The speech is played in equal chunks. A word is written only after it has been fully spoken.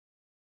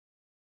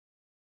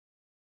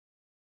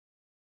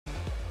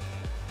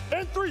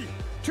And 3,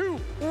 2,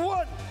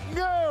 1,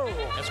 go!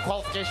 It's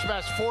qualification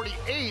match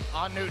 48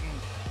 on Newton.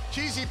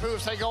 Cheesy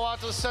Poofs, they go out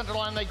to the center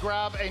line, they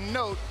grab a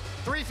note.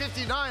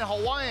 359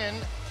 Hawaiian,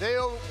 they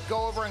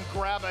go over and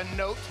grab a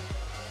note.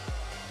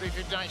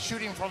 359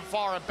 shooting from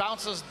far, it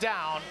bounces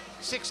down.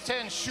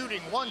 610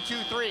 shooting, 1, 2,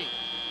 3.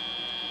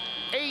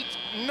 8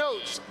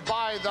 notes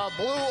by the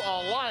Blue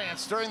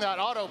Alliance during that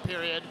auto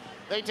period.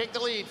 They take the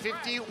lead,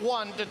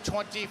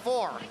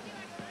 51-24.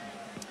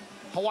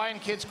 Hawaiian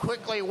kids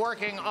quickly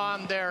working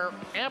on their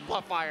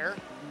amplifier.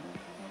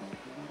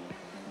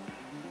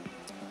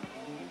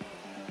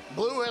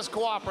 Blue has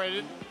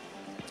cooperated.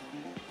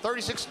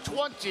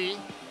 36-20.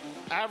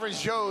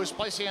 Average Joe's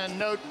placing a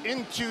note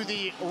into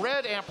the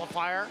red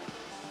amplifier.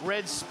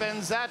 Red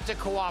spins that to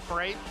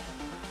cooperate.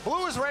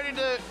 Blue is ready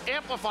to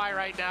amplify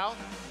right now.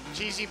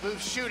 Cheesy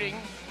Poofs shooting.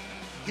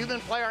 Human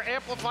player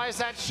amplifies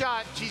that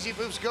shot. Cheesy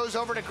Poofs goes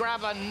over to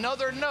grab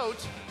another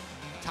note.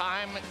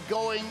 Time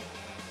going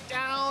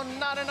down,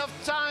 not enough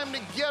time to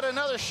get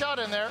another shot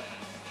in there.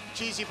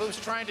 Cheesy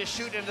Poofs trying to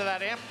shoot into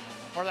that amp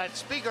or that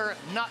speaker,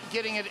 not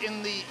getting it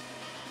in the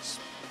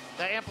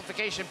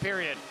amplification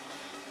period.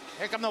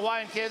 Here come the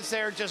Hawaiian kids.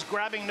 They're just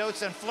grabbing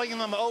notes and flinging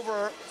them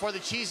over for the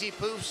Cheesy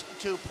Poofs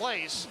to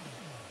place.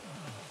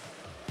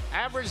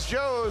 Average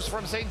Joe's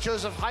from St.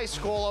 Joseph High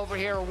School over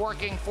here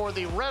working for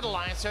the Red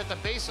Alliance. They're at the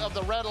base of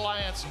the Red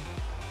Alliance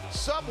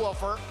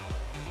subwoofer.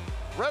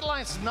 Red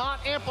Alliance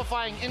not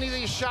amplifying any of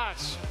these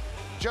shots.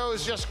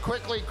 Joe's just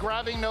quickly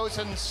grabbing notes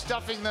and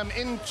stuffing them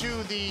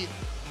into the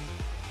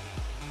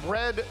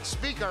red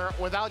speaker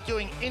without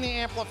doing any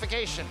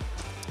amplification.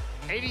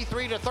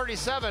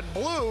 83-37,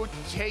 Blue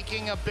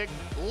taking a big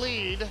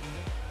lead.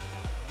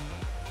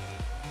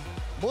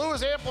 Blue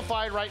is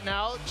amplified right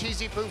now.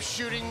 Cheesy Poofs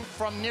shooting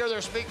from near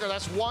their speaker.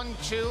 That's 1,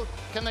 2.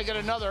 Can they get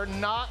another?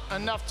 Not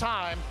enough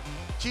time.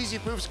 Cheesy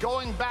Poofs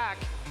going back,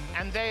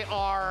 and they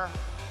are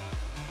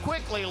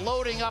quickly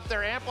loading up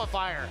their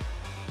amplifier.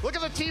 Look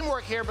at the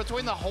teamwork here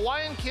between the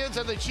Hawaiian kids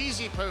and the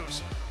Cheesy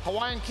Poofs.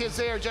 Hawaiian kids,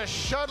 they are just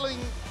shuttling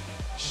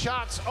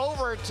shots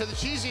over to the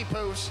Cheesy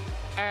Poofs,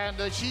 and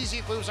the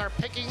Cheesy Poofs are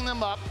picking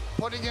them up,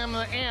 putting them in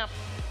the amp,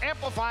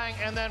 amplifying,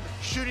 and then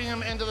shooting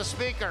them into the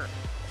speaker.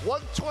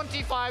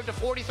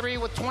 125-43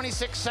 with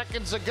 26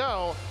 seconds to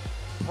go.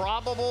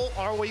 Probable,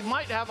 or we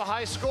might have a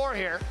high score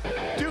here.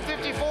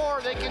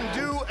 254, they can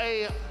do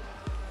a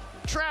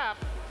trap.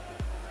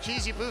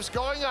 Cheesy Poofs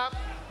going up,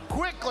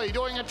 quickly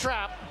doing a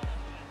trap.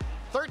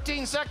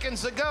 13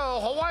 seconds to go.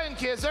 Hawaiian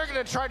kids, they're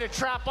gonna try to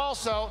trap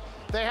also.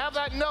 They have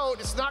that note,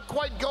 it's not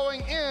quite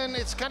going in,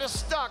 it's kind of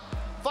stuck.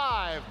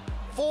 5,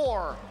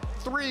 4,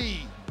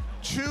 3,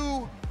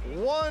 2,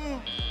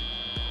 1.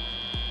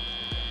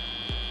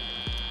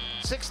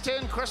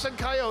 610 Crescent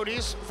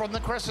Coyotes from the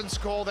Crescent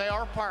School. They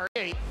are part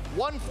 8.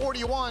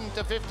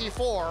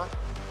 141-54.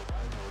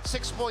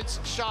 6 points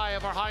shy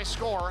of our high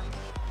score.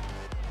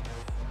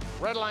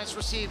 Red Alliance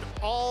received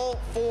all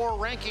 4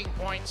 ranking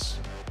points.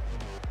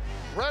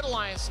 Red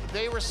Alliance,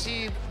 they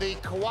received the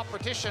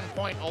cooperation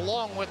point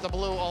along with the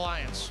Blue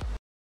Alliance.